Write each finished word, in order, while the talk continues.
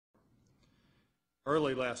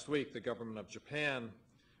Early last week, the government of Japan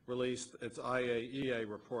released its IAEA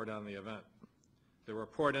report on the event. The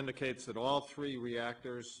report indicates that all 3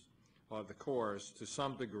 reactors, or the cores, to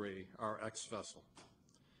some degree, are ex-vessel.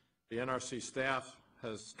 The NRC staff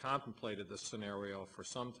has contemplated this scenario for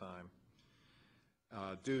some time.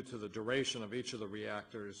 Due to the duration of each of the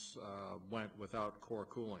reactors went without core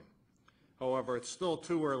cooling. However, it's still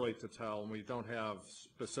too early to tell, and we don't have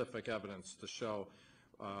specific evidence to show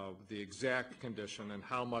the exact condition and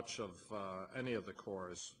how much of any of the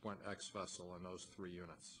cores went ex-vessel in those 3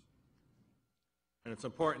 units. And it's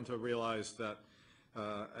important to realize that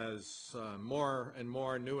as more and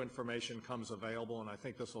more new information comes available, and I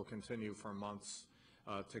think this will continue for months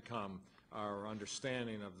to come, our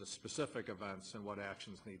understanding of the specific events and what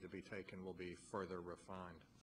actions need to be taken will be further refined.